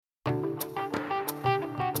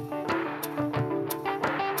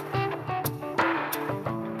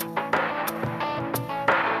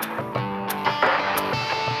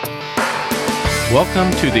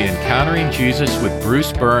Welcome to the Encountering Jesus with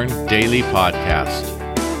Bruce Byrne Daily Podcast.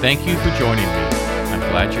 Thank you for joining me. I'm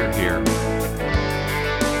glad you're here.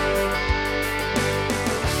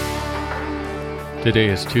 Today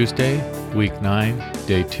is Tuesday, week 9,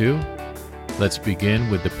 day 2. Let's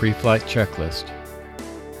begin with the pre-flight checklist.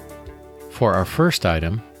 For our first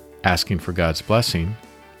item, asking for God's blessing,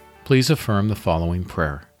 please affirm the following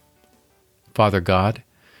prayer. Father God,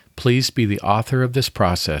 please be the author of this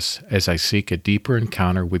process as I seek a deeper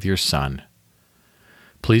encounter with your Son.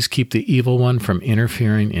 Please keep the evil one from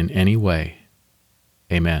interfering in any way.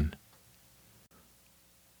 Amen.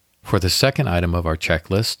 For the second item of our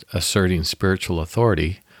checklist, asserting spiritual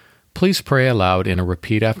authority, please pray aloud in a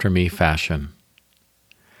repeat after me fashion.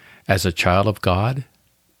 As a child of God,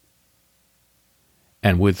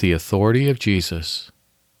 and with the authority of Jesus,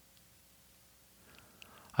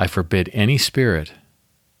 I forbid any spirit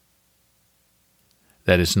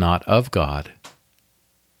that is not of God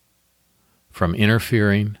from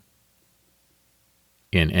interfering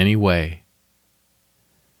in any way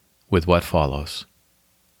with what follows.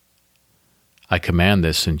 I command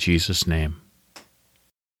this in Jesus' name.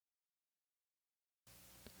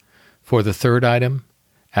 For the third item,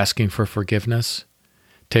 asking for forgiveness,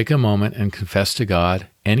 take a moment and confess to God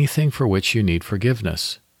anything for which you need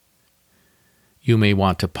forgiveness. You may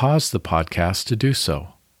want to pause the podcast to do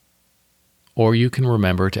so, or you can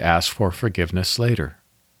remember to ask for forgiveness later.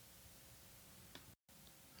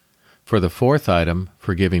 For the fourth item,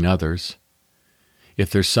 forgiving others, if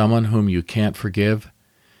there's someone whom you can't forgive,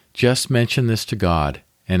 just mention this to God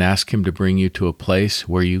and ask Him to bring you to a place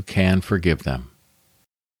where you can forgive them.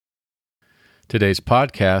 Today's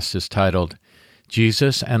podcast is titled,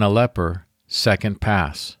 Jesus and a Leper, Second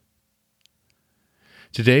Pass.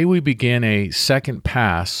 Today we begin a second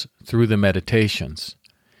pass through the meditations.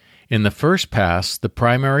 In the first pass, the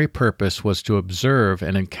primary purpose was to observe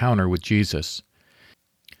an encounter with Jesus.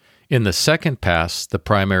 In the second pass, the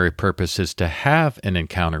primary purpose is to have an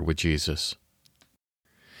encounter with Jesus.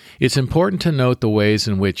 It's important to note the ways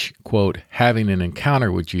in which, quote, having an encounter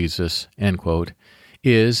with Jesus, end quote,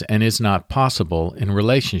 is and is not possible in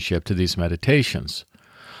relationship to these meditations.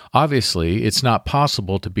 Obviously, it's not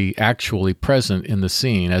possible to be actually present in the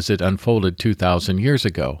scene as it unfolded 2,000 years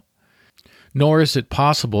ago. Nor is it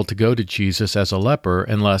possible to go to Jesus as a leper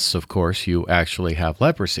unless, of course, you actually have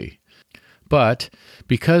leprosy. But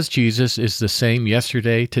because Jesus is the same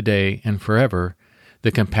yesterday, today, and forever,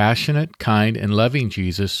 the compassionate, kind, and loving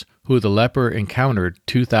Jesus who the leper encountered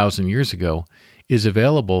 2,000 years ago is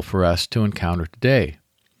available for us to encounter today.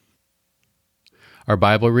 Our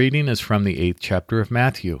Bible reading is from the 8th chapter of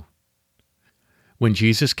Matthew. When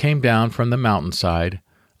Jesus came down from the mountainside,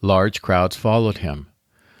 large crowds followed him.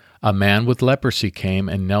 A man with leprosy came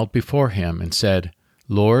and knelt before him and said,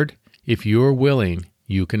 Lord, if you are willing,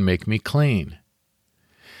 you can make me clean.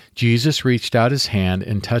 Jesus reached out his hand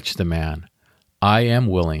and touched the man. I am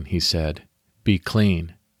willing, he said. Be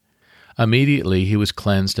clean. Immediately he was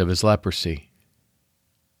cleansed of his leprosy.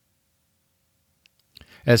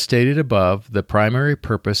 As stated above, the primary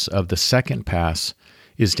purpose of the second pass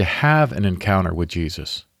is to have an encounter with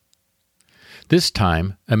Jesus. This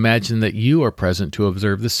time, imagine that you are present to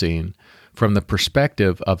observe the scene from the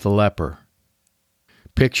perspective of the leper.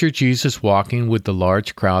 Picture Jesus walking with the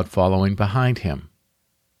large crowd following behind him.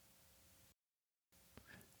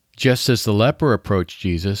 Just as the leper approached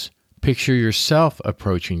Jesus, picture yourself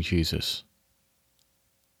approaching Jesus.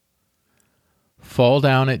 Fall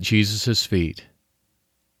down at Jesus' feet.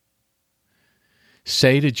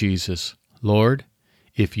 Say to Jesus, Lord,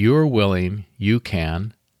 if you are willing, you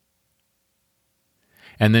can.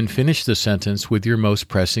 And then finish the sentence with your most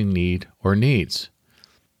pressing need or needs.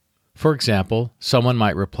 For example, someone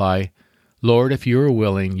might reply, Lord, if you are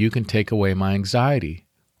willing, you can take away my anxiety.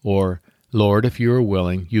 Or, Lord, if you are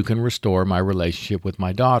willing, you can restore my relationship with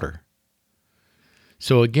my daughter.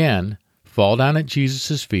 So again, fall down at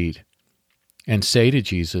Jesus' feet and say to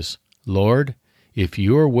Jesus, Lord, if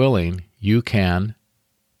you are willing, you can,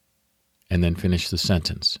 and then finish the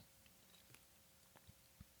sentence.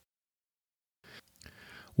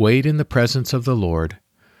 Wait in the presence of the Lord,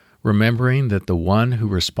 remembering that the one who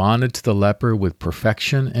responded to the leper with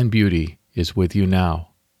perfection and beauty is with you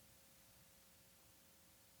now.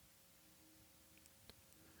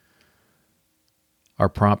 Our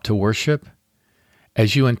prompt to worship: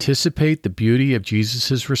 as you anticipate the beauty of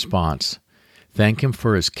Jesus' response, thank Him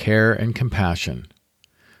for His care and compassion.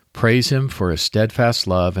 Praise Him for His steadfast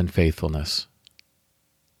love and faithfulness.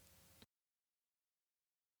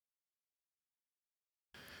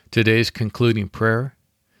 Today's concluding prayer: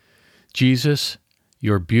 Jesus,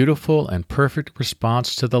 your beautiful and perfect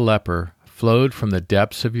response to the leper flowed from the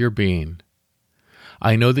depths of your being.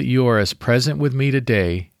 I know that you are as present with me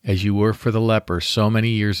today as you were for the leper so many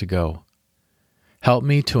years ago. Help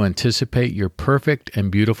me to anticipate your perfect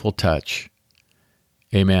and beautiful touch.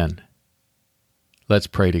 Amen. Let's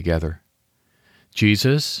pray together.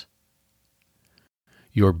 Jesus,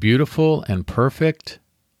 your beautiful and perfect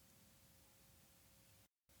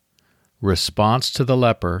response to the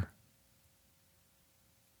leper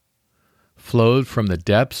flowed from the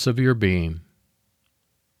depths of your being.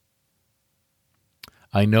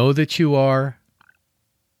 I know that you are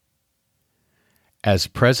as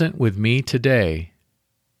present with me today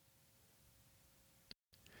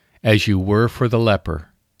as you were for the leper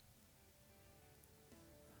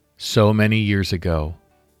so many years ago.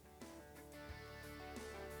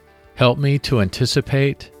 Help me to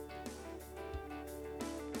anticipate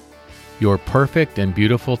your perfect and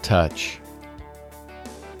beautiful touch.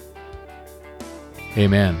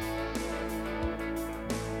 Amen.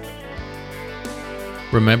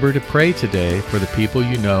 Remember to pray today for the people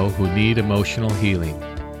you know who need emotional healing.